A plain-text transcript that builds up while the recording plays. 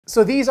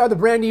So these are the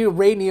brand new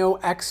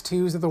RayNeo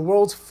X2s. They're the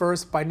world's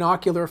first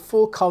binocular,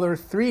 full-color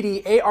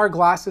 3D AR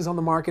glasses on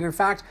the market. In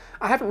fact,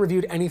 I haven't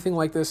reviewed anything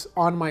like this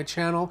on my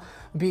channel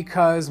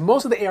because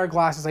most of the AR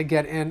glasses I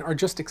get in are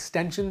just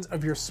extensions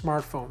of your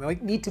smartphone. They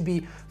need to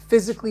be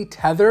physically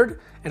tethered,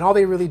 and all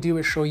they really do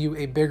is show you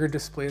a bigger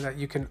display that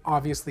you can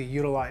obviously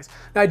utilize.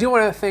 Now, I do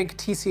want to thank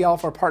TCL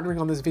for partnering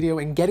on this video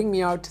and getting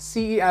me out to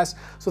CES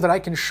so that I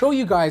can show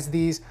you guys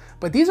these,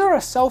 but these are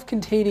a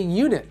self-containing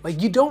unit.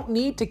 You don't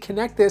need to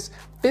connect this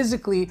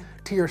physically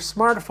to your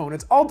smartphone.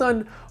 It's all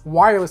done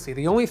wirelessly.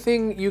 The only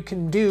thing you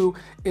can do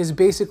is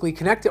basically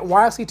connect it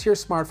wirelessly to your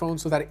smartphone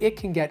so that it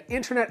can get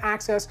internet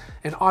access,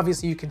 and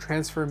obviously you can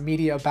transfer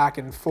media back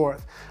and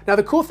forth. Now,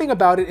 the cool thing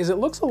about it is it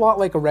looks a lot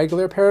like a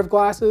regular pair of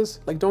glasses.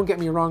 Don't get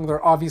me wrong,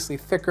 they're obviously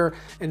thicker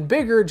and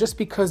bigger just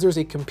because there's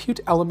a compute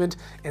element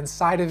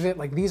inside of it.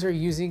 These are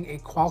using a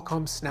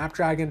Qualcomm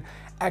Snapdragon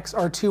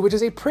XR2, which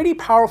is a pretty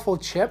powerful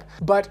chip.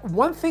 But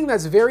one thing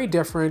that's very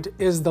different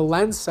is the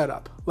lens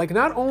setup.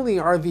 Not only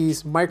are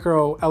these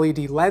micro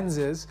LED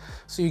lenses,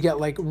 so you get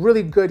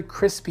really good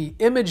crispy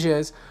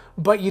images,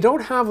 but you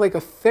don't have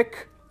a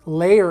thick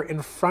layer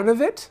in front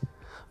of it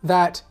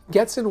that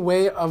gets in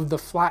way of the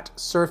flat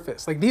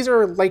surface. These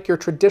are your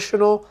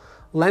traditional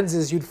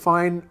lenses you'd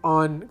find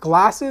on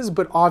glasses,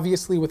 but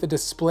obviously with a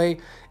display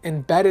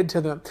embedded to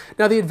them.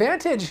 Now, the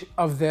advantage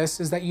of this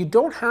is that you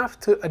don't have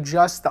to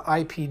adjust the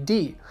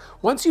IPD.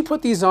 Once you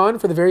put these on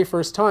for the very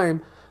first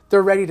time,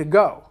 they're ready to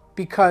go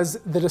because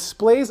the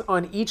displays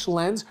on each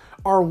lens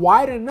are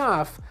wide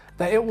enough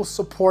that it will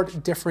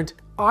support different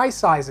eye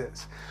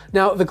sizes.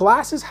 Now, the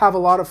glasses have a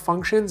lot of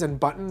functions and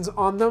buttons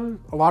on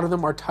them. A lot of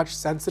them are touch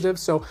sensitive.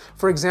 So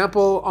for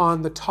example,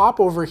 on the top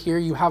over here,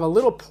 you have a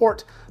little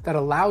port that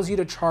allows you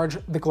to charge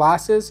the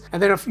glasses.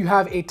 And then if you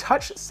have a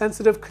touch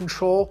sensitive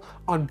control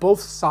on both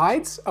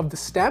sides of the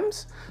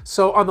stems.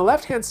 So on the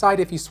left-hand side,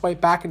 if you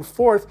swipe back and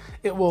forth,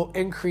 it will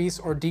increase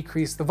or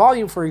decrease the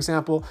volume, for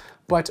example.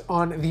 But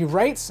on the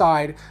right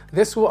side,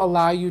 this will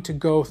allow you to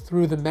go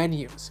through the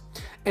menus.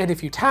 And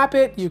if you tap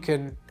it, you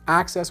can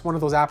access one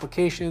of those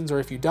applications, or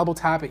if you double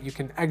tap it, you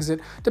can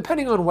exit,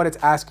 depending on what it's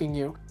asking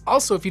you.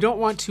 Also, if you don't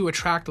want to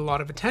attract a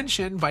lot of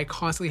attention by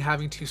constantly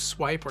having to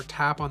swipe or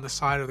tap on the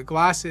side of the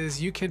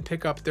glasses, you can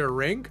pick up their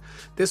ring.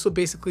 This will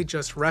basically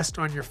just rest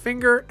on your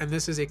finger, and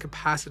this is a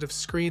capacitive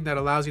screen that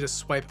allows you to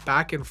swipe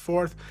back and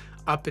forth,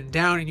 up and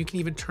down, and you can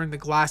even turn the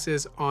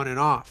glasses on and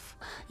off.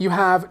 You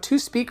have two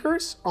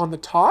speakers on the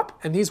top,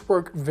 and these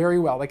work very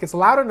well. It's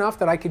loud enough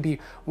that I could be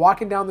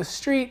walking down the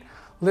street,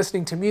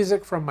 listening to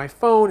music from my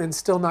phone and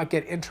still not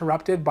get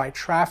interrupted by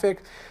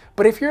traffic.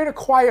 But if you're in a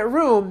quiet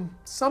room,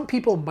 some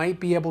people might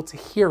be able to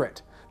hear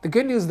it. The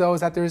good news though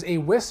is that there's a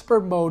whisper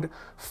mode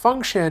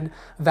function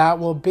that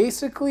will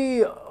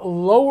basically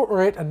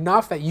lower it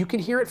enough that you can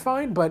hear it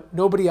fine, but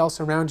nobody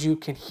else around you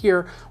can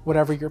hear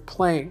whatever you're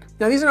playing.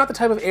 Now, these are not the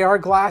type of AR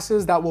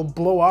glasses that will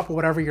blow up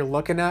whatever you're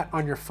looking at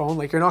on your phone.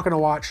 You're not gonna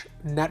watch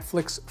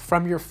Netflix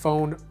from your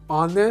phone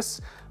on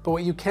this. But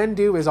what you can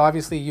do is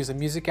obviously use a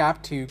music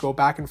app to go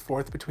back and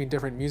forth between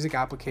different music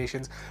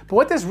applications. But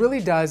what this really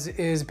does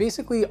is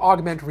basically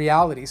augment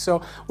reality.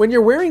 So when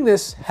you're wearing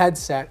this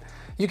headset,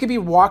 you could be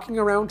walking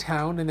around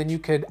town and then you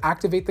could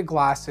activate the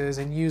glasses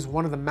and use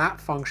one of the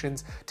map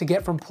functions to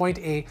get from point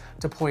A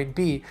to point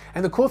B.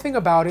 And the cool thing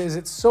about it is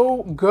it's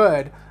so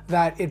good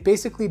that it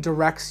basically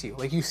directs you.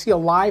 You see a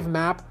live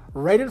map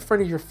right in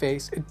front of your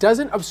face. It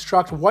doesn't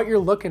obstruct what you're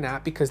looking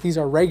at because these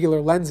are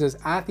regular lenses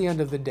at the end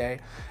of the day.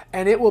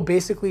 And it will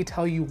basically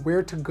tell you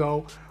where to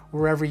go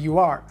wherever you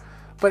are.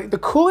 But the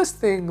coolest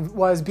thing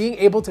was being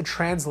able to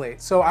translate.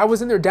 So I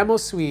was in their demo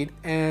suite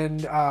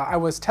and I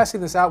was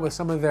testing this out with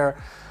some of their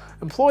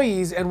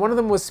employees, and one of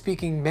them was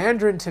speaking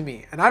Mandarin to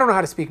me. And I don't know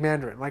how to speak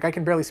Mandarin. I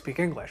can barely speak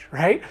English,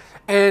 right?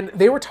 And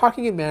they were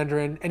talking in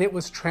Mandarin and it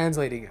was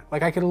translating it.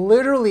 I could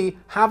literally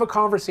have a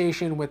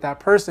conversation with that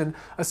person,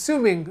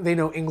 assuming they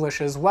know English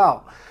as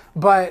well.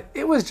 But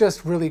it was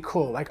just really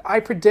cool. I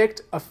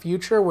predict a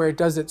future where it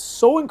does it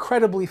so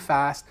incredibly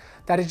fast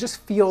that it just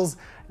feels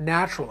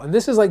natural. And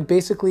this is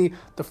basically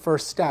the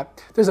first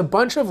step. There's a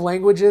bunch of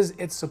languages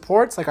it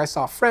supports. I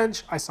saw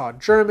French, I saw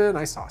German,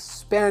 I saw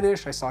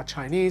Spanish, I saw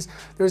Chinese.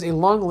 There's a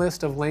long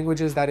list of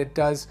languages that it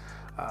does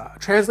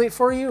translate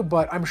for you,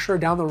 but I'm sure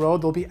down the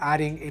road they'll be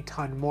adding a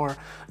ton more.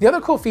 The other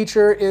cool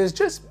feature is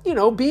just,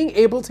 being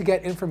able to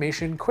get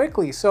information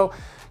quickly. So,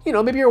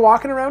 maybe you're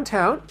walking around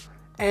town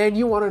and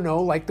you want to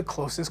know the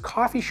closest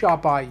coffee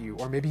shop by you,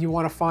 or maybe you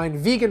want to find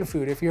vegan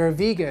food if you're a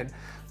vegan.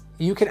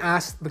 You can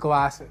ask the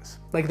glasses.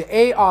 The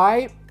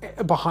AI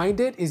behind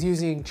it is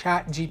using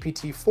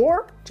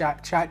ChatGPT-4,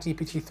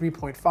 ChatGPT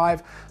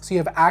 3.5, so you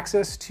have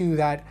access to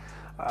that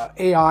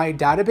AI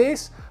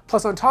database.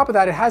 Plus on top of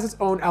that, it has its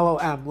own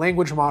LLM,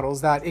 language models,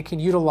 that it can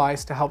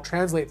utilize to help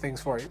translate things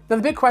for you. Now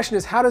the big question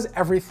is, how does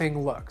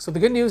everything look? So the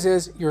good news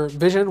is your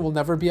vision will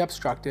never be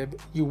obstructed.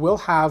 You will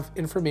have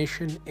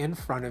information in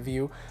front of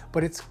you,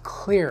 but it's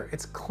clear,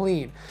 it's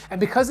clean. And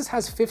because this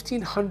has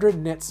 1500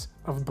 nits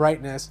of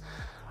brightness,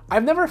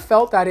 I've never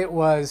felt that it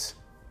was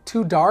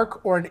too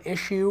dark or an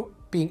issue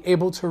being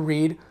able to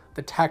read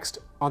the text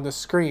on the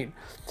screen.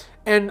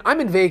 And I'm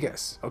in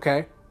Vegas,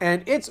 okay?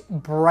 And it's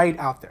bright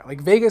out there.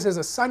 Like, Vegas is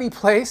a sunny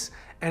place,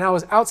 and I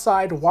was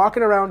outside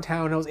walking around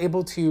town, and I was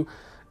able to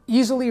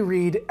easily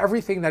read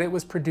everything that it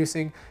was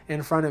producing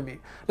in front of me.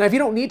 Now, if you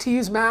don't need to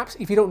use maps,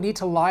 if you don't need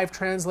to live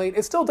translate,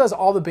 it still does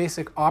all the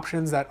basic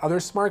options that other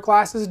smart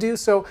glasses do.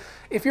 So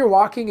if you're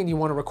walking and you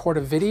want to record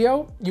a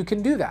video, you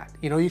can do that.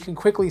 You know, you can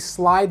quickly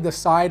slide the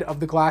side of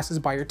the glasses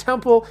by your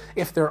temple.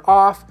 If they're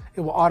off,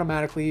 it will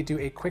automatically do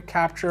a quick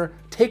capture,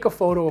 take a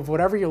photo of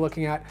whatever you're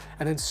looking at,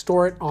 and then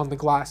store it on the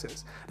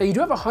glasses. Now, you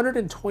do have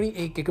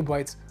 128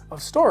 gigabytes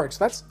of storage.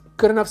 So that's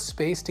good enough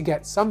space to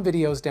get some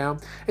videos down.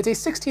 It's a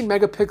 16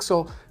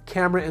 megapixel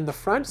camera in the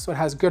front, so it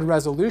has good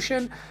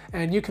resolution,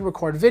 and you can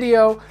record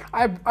video.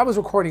 I was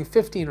recording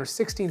 15 or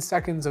 16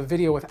 seconds of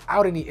video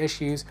without any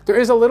issues. There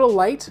is a little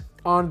light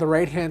on the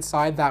right-hand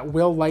side that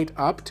will light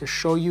up to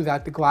show you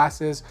that the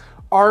glasses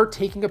are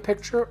taking a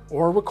picture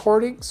or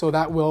recording, so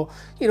that will,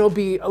 you know,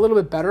 be a little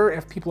bit better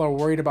if people are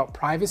worried about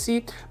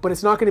privacy, but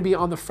it's not going to be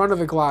on the front of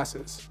the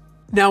glasses.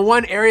 Now,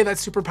 one area that's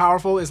super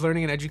powerful is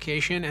learning and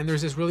education, and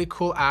there's this really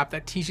cool app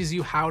that teaches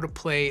you how to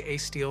play a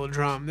steel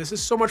drum. This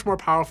is so much more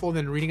powerful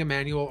than reading a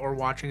manual or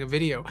watching a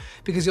video,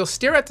 because you'll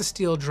stare at the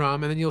steel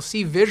drum and then you'll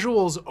see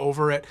visuals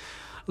over it,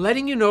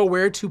 letting you know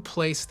where to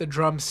place the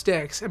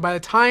drumsticks. And by the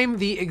time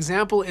the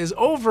example is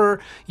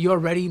over, you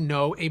already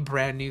know a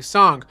brand new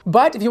song.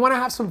 But if you want to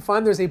have some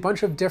fun, there's a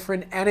bunch of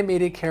different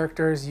animated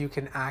characters you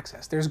can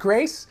access. There's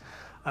Grace,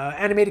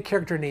 animated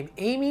character named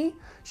Amy.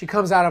 She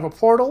comes out of a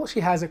portal. She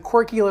has a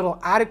quirky little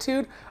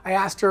attitude. I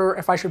asked her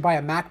if I should buy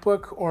a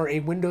MacBook or a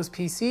Windows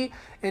PC,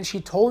 and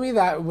she told me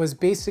that it was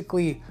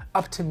basically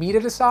up to me to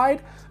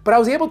decide, but I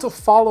was able to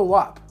follow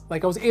up.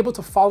 Like, I was able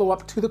to follow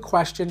up to the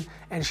question,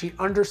 and she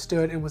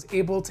understood and was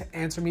able to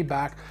answer me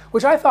back,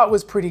 which I thought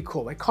was pretty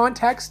cool. Like,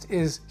 context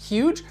is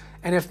huge,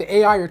 and if the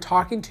AI you're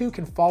talking to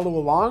can follow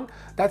along,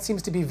 that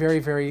seems to be very,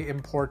 very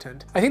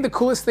important. I think the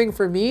coolest thing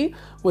for me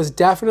was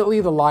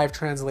definitely the live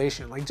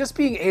translation. Like, just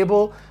being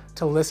able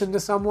to listen to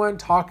someone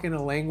talk in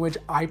a language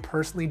I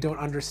personally don't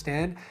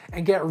understand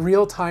and get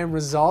real-time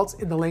results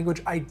in the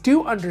language I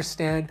do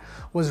understand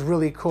was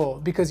really cool,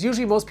 because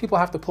usually most people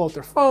have to pull out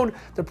their phone,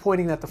 they're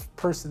pointing at the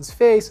person's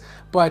face,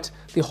 but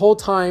the whole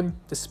time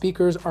the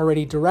speaker's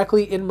already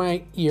directly in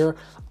my ear.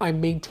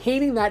 I'm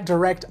maintaining that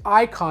direct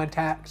eye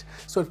contact,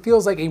 so it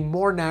feels like a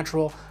more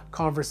natural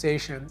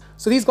conversation.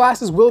 So these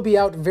glasses will be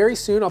out very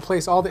soon. I'll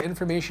place all the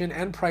information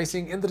and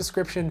pricing in the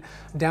description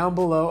down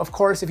below. Of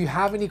course, if you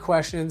have any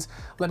questions,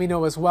 let me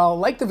know as well.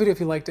 Like the video if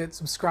you liked it,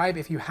 subscribe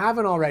if you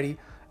haven't already,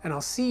 and I'll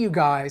see you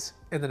guys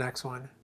in the next one.